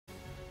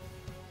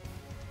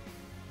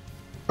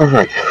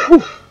Alright.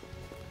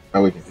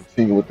 Now we can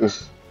continue with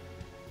this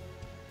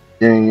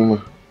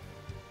game.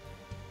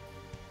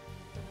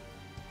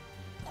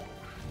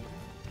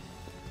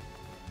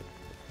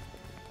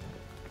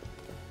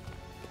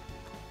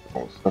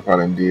 Oh, stuff I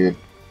done did.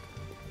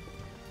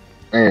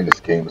 Man, this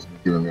game has been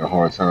giving me a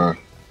hard time.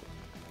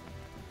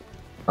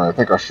 I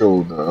think I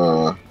showed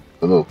the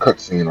little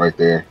cutscene right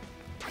there.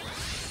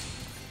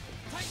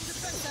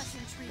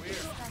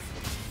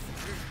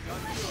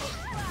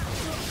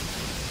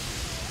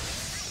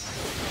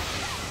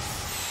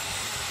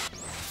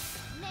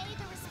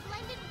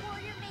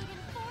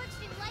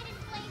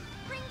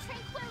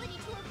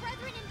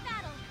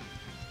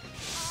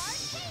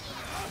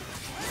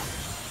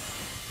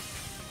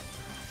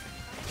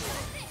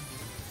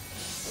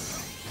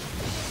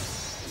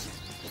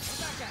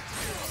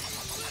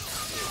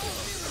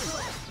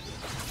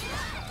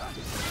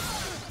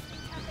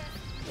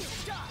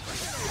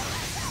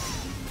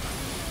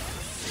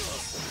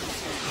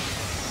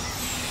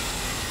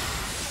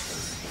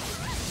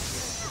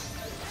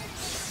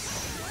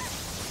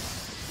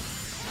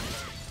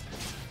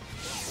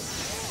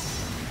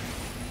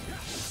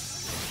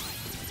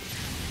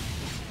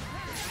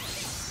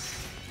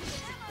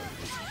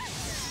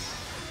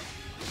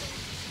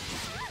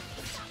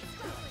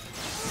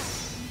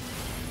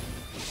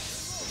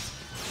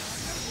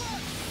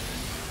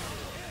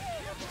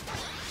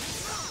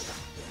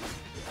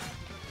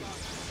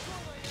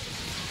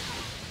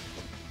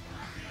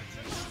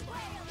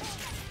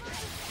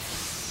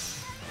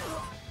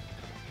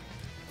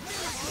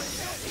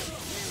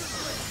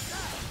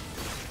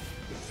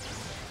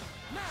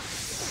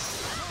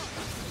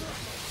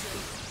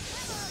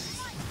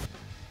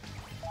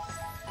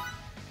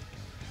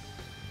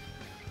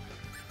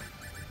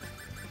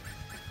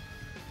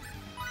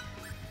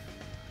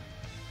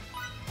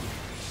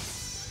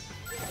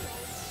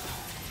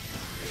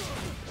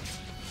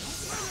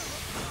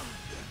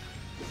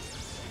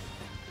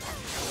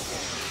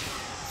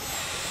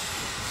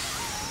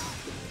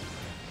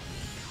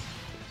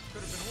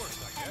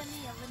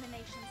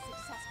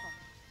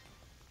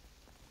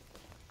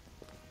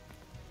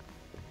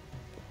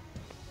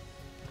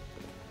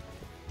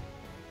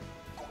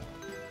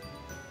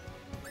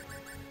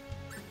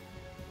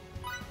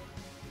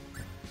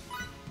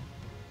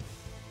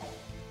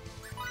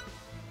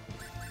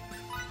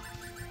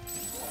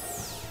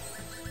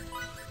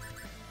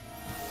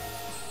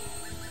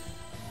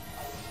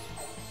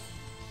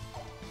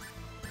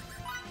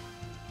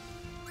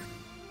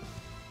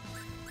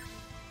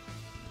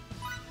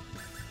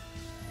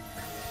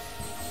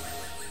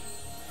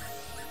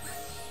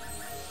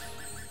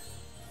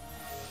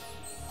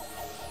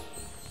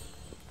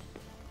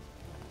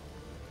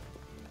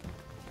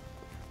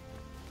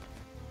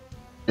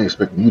 I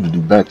expect you to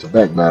do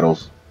back-to-back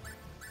battles,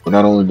 but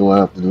not only do I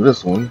have to do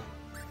this one.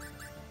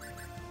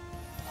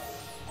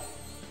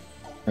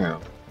 Damn,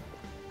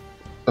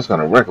 that's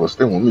kind of reckless.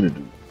 They want me to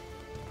do.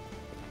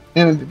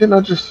 And didn't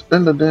I just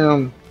spend the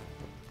damn?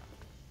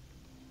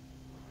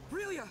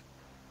 Relia!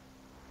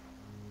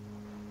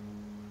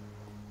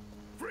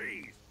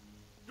 Freeze!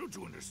 Don't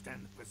you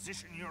understand the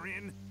position you're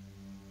in?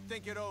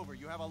 Think it over.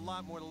 You have a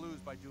lot more to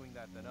lose by doing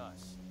that than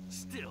us.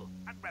 Still,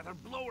 I'd rather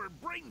blow her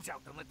brains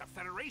out than let the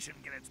Federation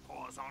get its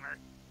paws on her.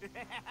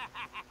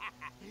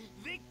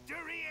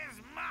 Victory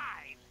is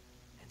mine!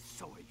 And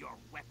so are your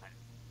weapons.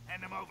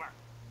 Hand them over.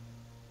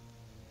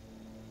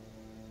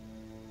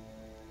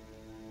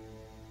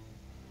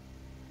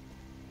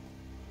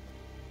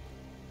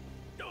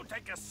 Don't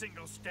take a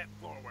single step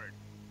forward.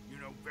 You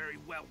know very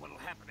well what'll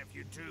happen if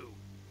you do.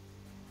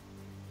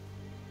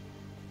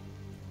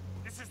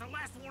 This is the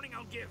last warning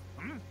I'll give.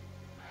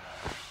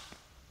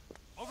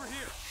 Over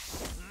here.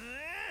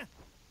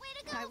 Way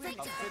to go,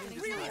 A fitting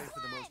display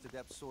for the most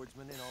adept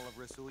swordsman in all of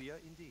Relia,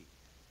 indeed.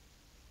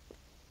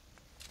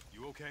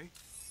 You okay?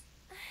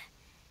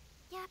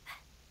 Yep,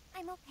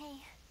 I'm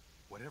okay.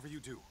 Whatever you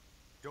do,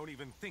 don't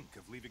even think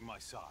of leaving my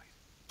side.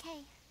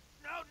 Okay.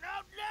 No,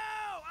 no,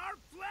 no! Our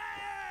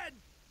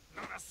plan!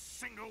 Not a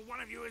single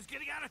one of you is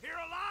getting out of here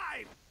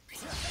alive!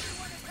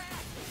 Everyone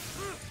attack!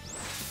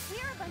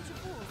 We're a bunch of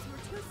fools who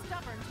are too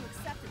stubborn to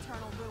accept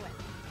eternal ruin.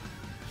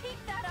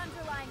 Keep that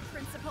underlying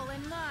principle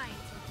in mind.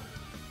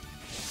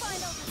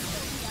 Final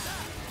dystopia.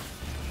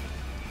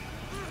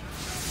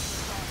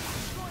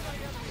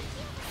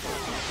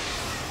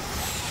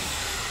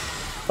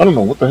 I don't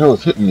know what the hell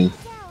is hitting me.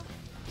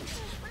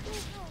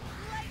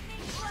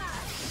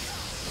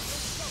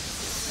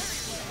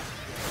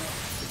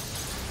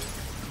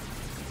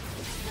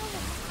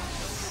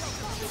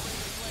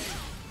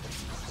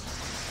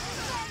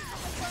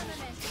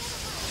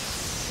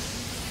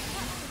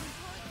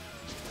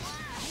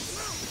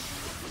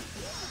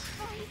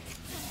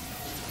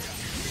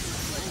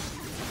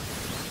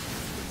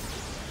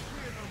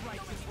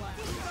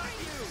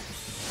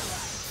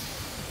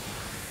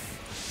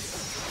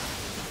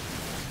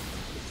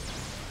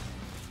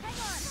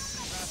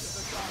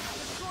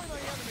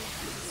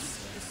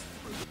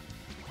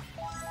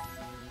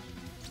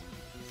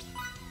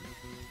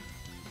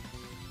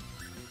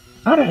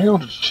 How the hell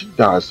did she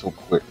die so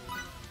quick?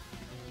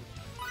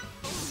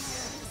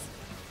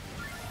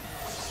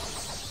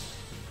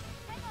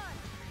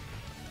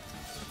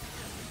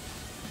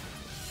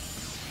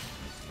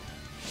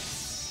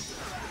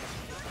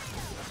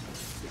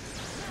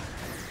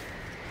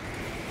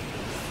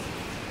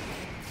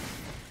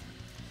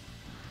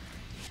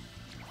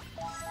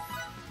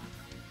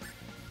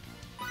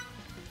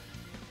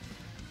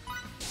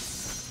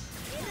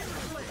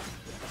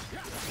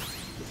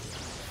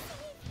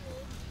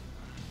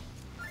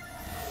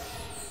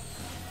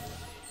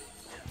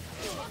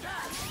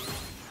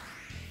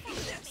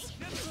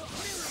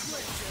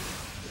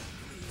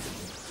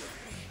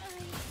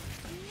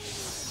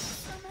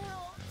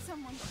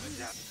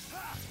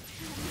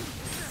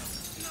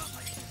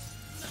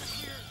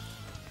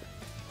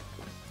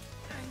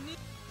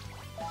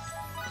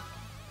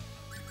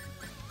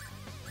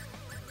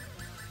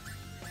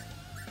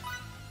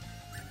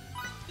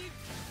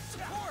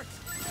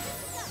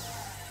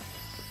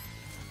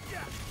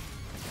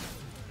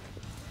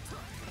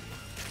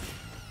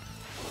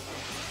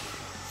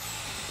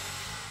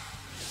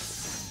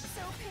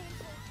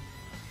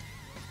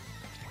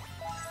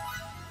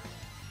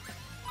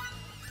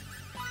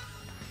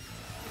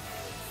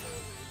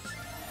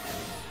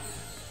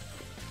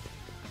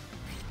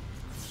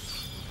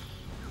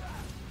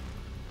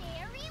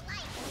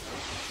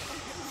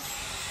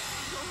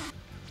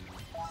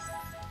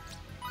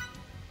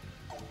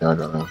 Yeah, I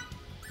gotta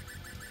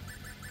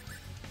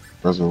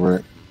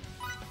resurrect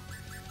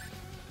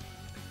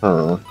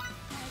her.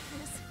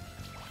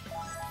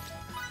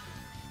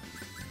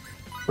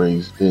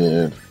 Raise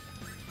dead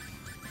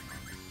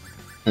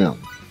him.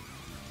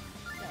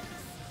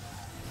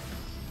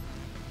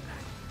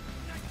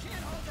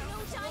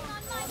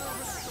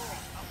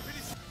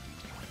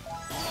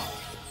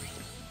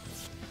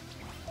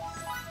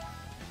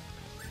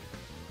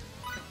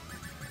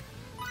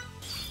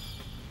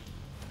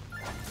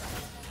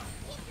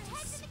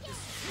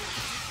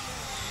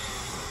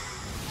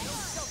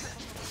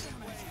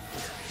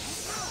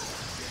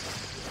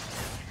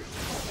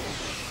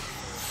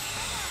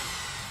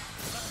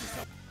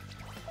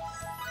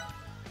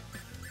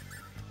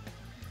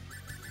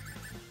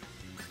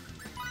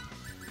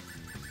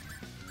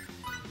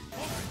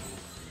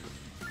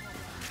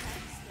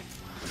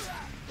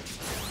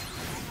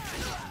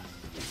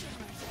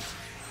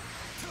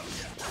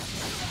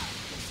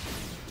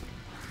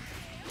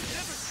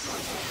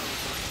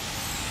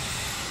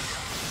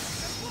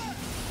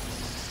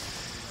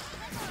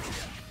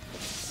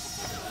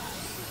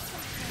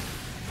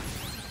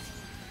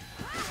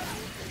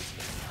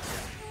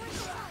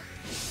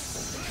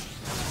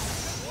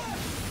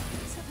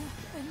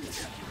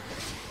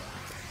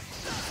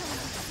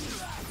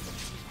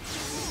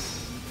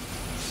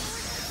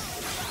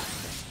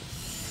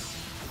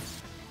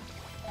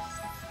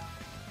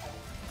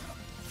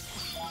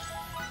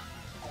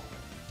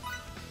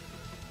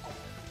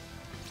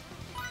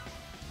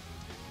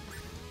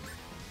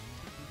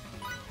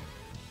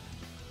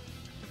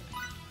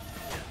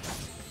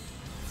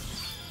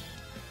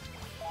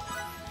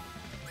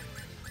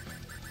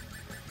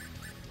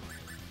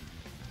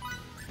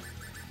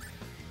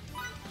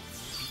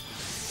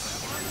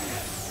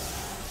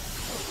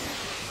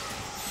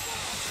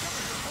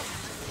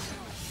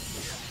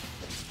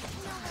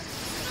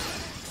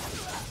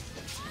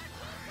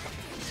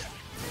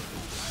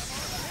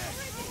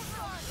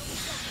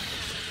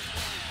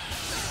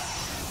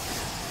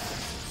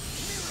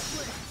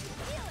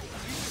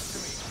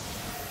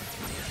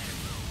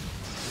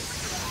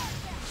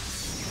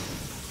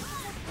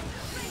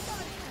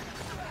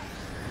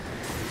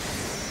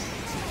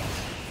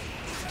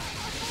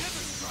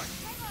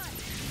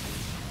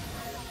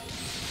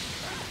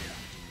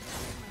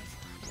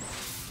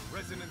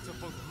 Resonance of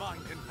both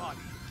mind and body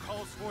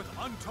calls forth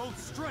untold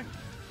strength.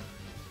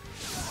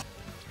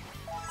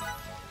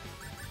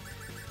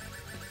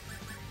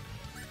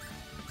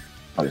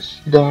 How did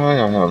she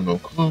die? I have no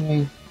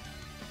clue.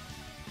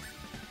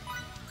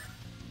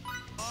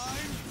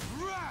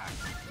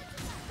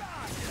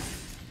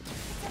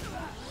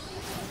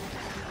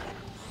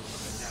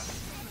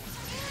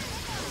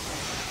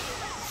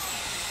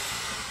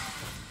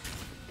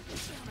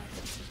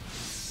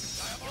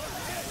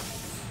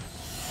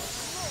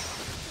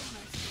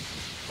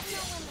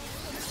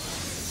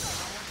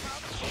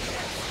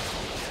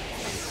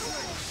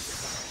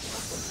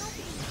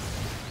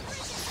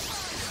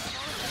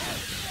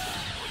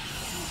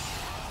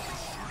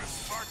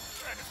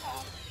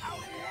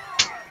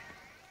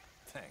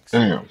 Thanks.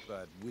 Damn.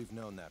 But we've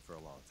known that for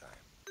a long time.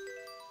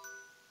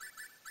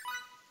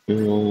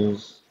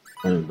 Skills.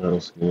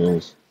 Battle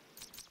skills.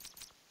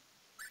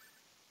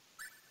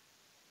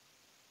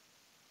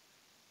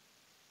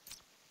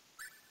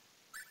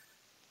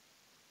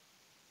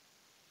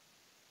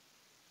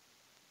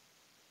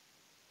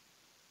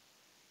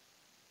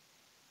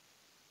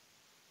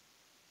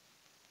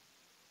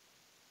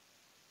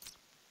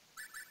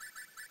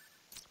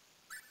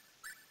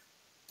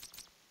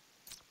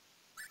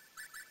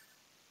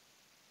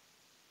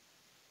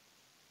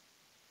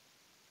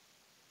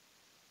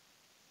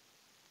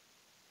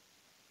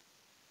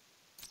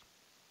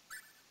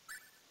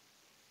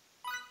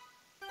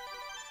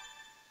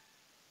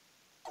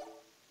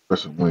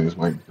 Special wings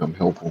might become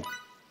helpful.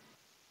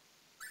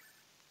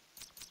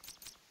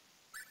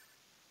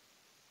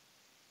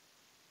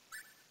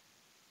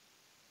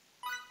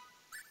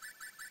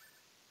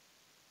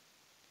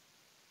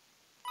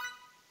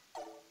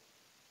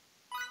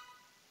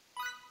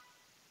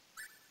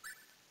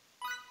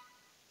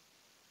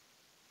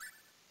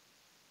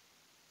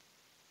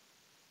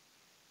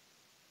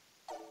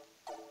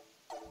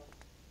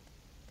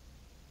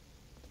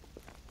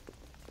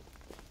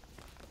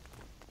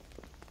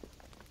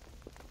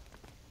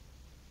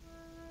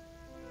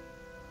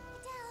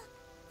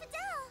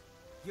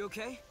 You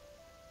okay?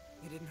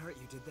 They didn't hurt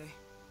you, did they?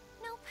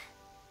 Nope.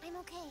 I'm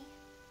okay.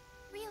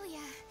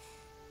 Relia.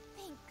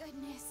 Thank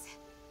goodness.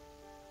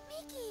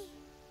 Mickey!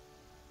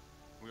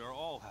 We are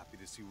all happy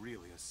to see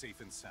Relia safe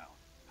and sound.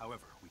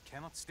 However, we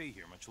cannot stay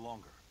here much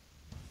longer.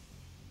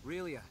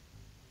 Relia,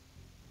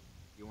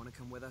 you want to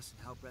come with us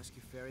and help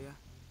rescue Feria?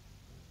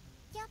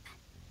 Yup.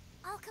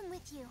 I'll come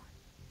with you.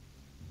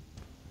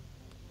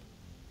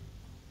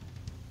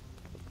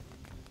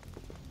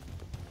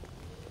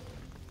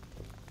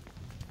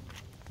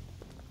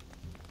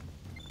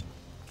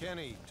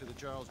 Kenny, to the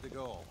Charles de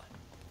Gaulle.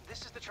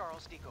 This is the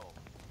Charles de Gaulle.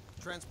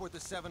 Transport the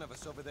 7 of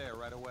us over there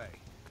right away.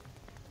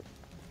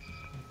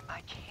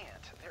 I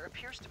can't. There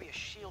appears to be a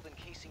shield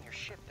encasing your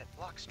ship that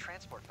blocks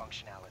transport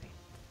functionality.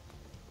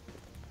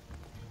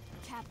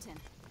 Captain,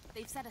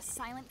 they've set a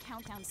silent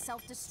countdown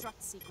self-destruct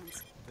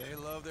sequence. They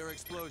love their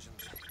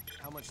explosions.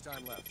 How much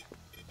time left?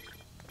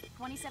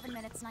 27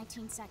 minutes,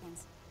 19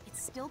 seconds.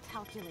 It's still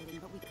calculating,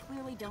 but we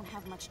clearly don't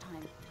have much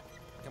time.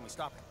 Can we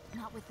stop it?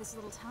 Not with this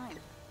little time.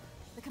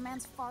 The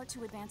command's far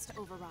too advanced to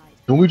override.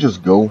 Can we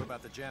just go? What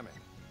about the jamming?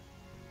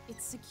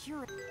 It's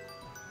secure.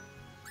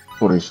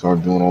 Before they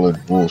start doing all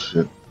that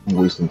bullshit, I'm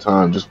wasting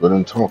time just for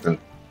them talking.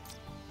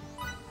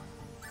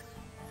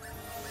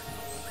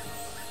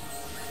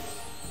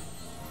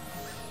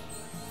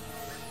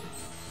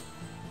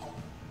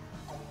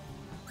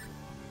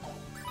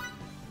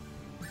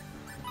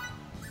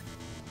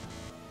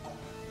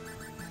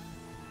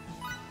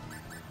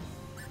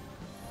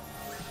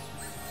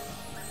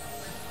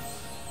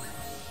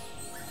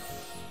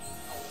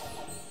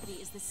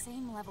 Is the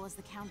same level as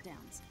the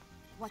countdowns.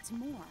 What's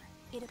more,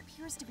 it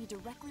appears to be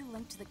directly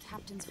linked to the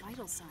captain's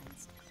vital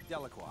signs.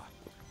 Delacroix,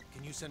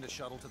 can you send a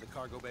shuttle to the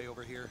cargo bay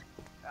over here?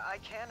 I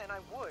can and I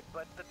would,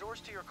 but the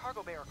doors to your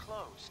cargo bay are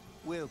closed.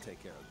 We'll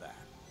take care of that.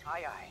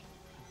 Aye, aye.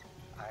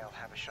 I'll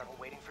have a shuttle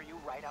waiting for you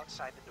right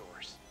outside the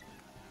doors.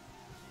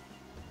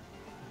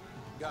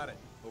 Got it.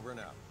 Over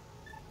and out.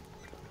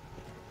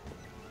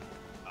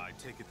 I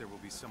take it there will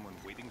be someone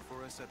waiting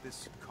for us at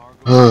this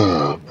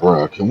cargo.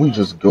 Bruh, can we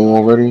just go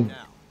already?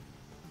 Now.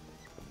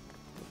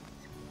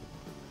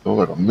 So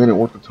like a minute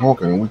worth of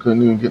talking and we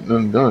couldn't even get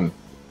nothing done.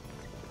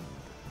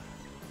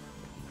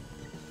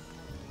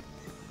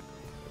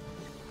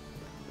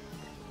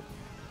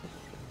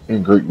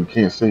 And great, we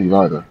can't save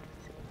either.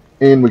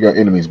 And we got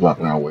enemies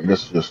blocking our way.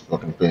 That's just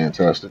fucking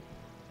fantastic.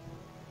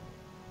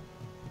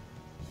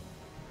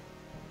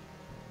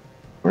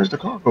 Where's the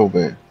cargo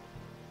bay?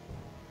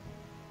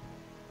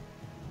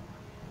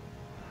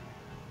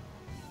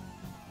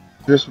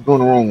 Guess we're going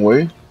the wrong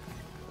way.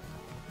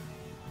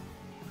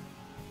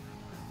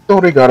 So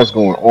they got us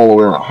going all the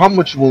way around. How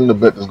much you willing to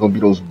bet there's going to be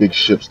those big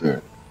ships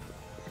there?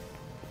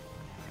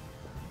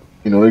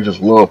 You know, they just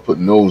love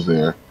putting those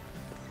there.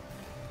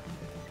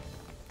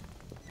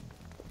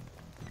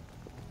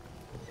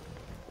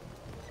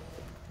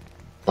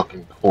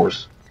 Fucking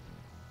course.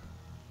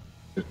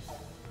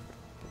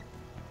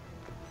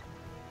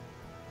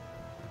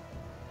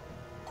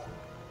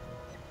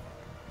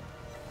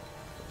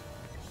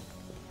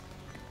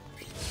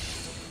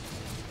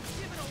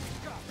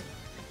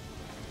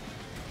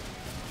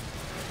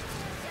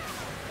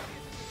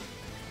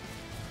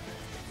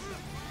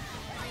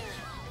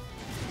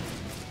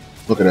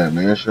 Look at that,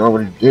 man. She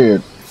already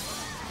dead.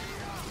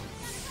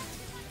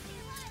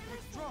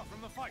 Withdraw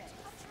from the fight.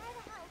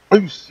 Are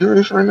you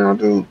serious right now,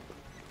 dude?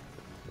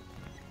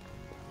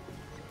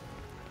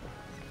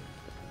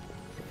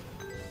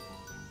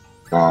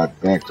 God,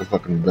 back to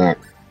fucking back.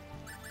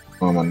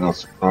 I'm not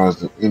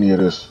surprised at any of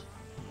this.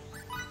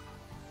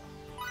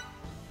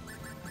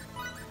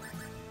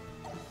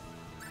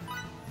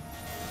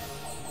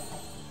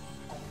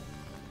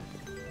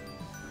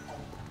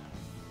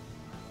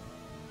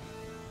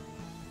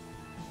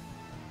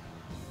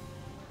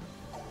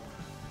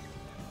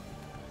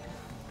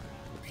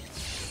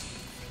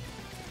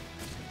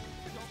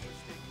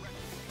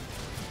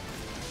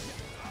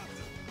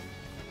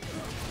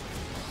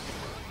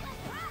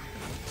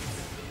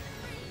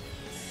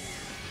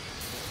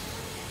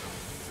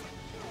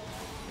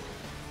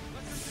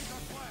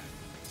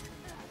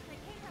 They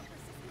hate how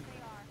persistent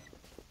they are.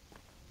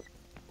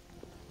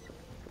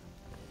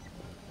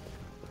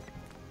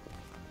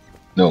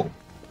 No.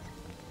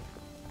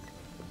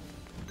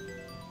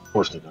 Of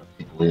course they got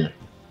people here.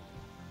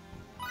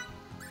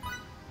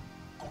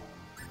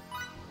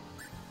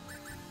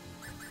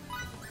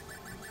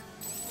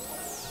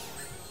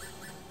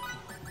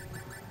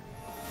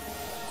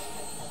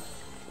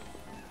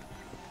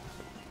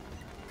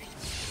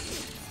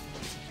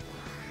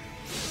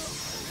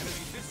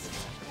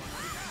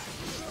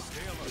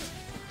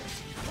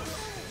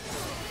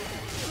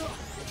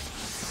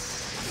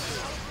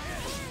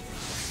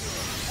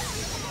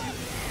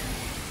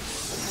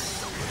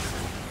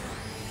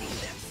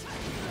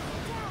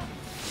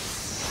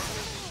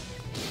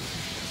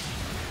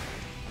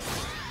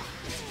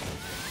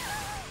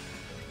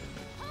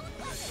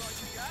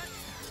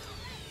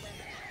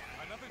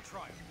 Another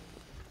triumph.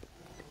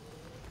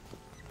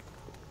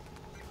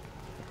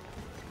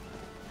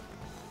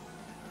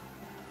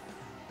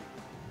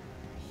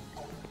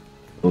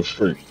 Go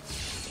straight.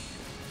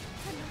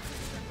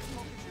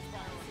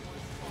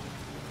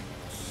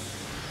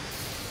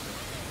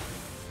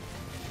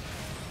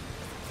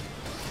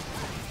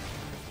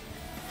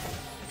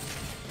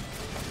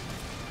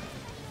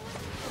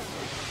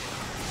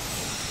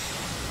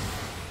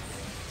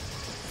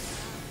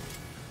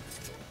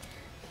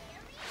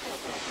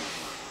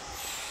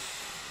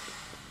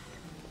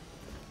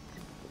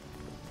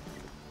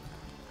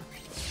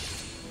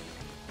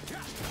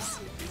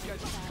 These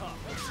guys are tough.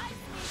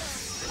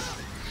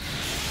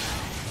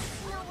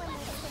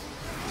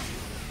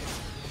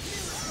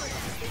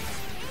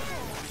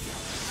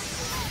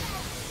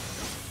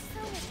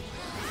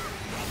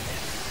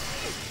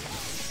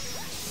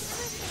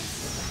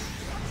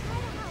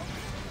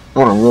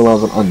 Hold on,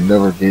 realizing I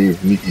never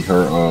gave Miki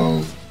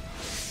her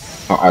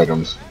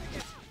items.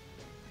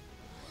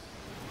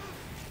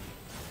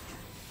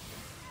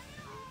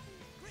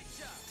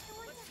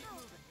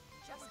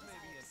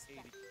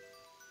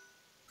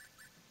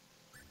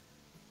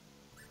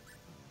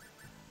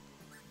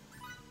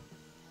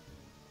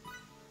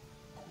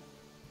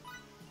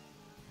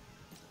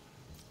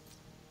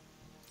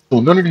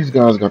 So none of these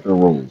guys got their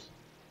rolls.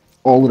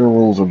 All of their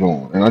rolls are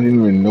gone, and I didn't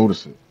even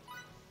notice it.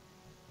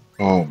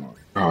 Oh my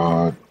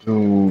god,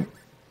 dude.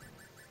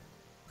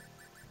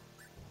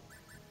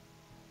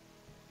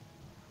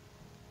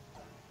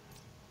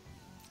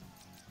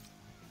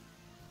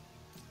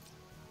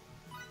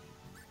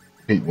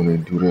 I hate when they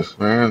do this,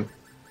 man.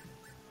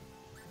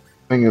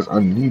 Thing is, I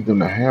need them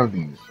to have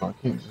these, so I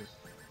can't just.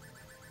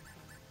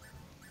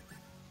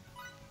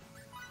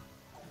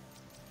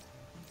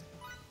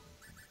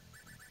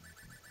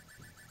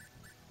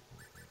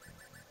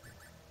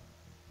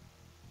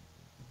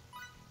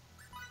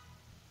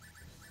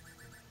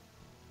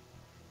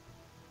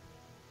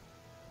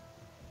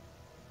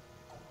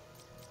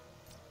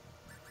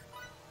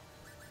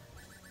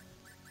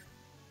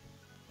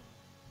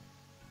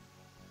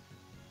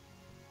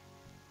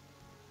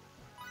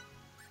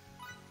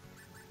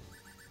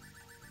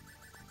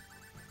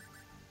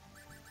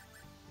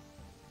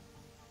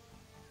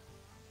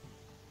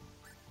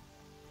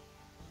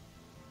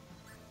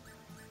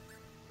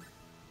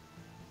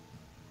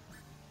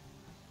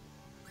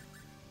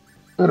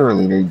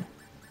 Literally, they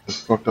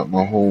just fucked up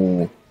my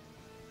whole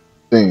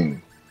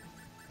thing.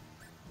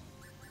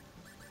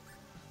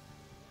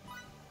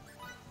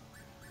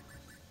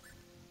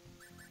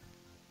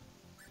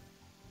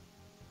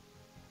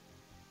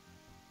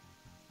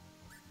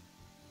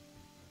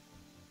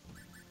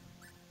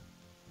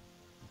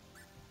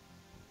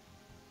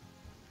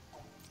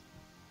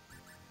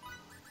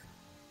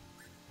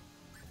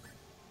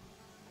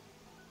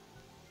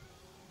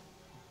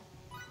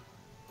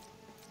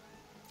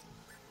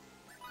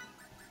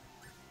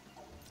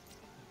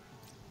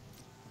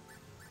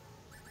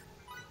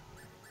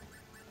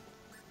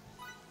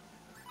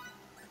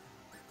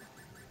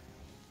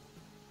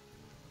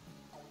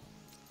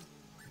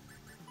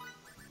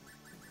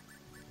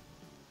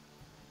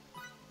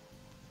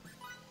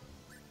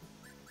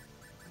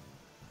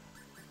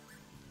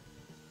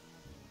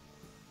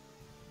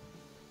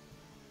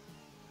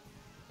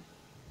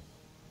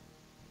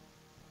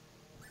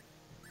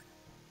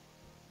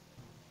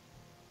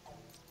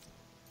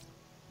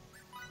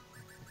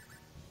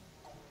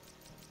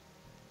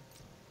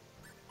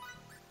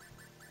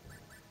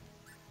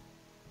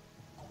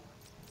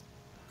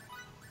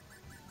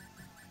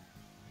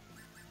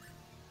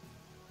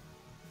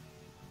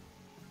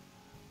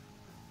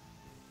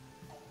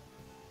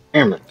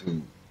 Damn it,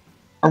 dude.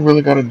 I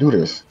really gotta do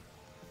this.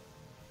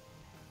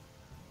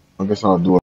 I guess I'll do it.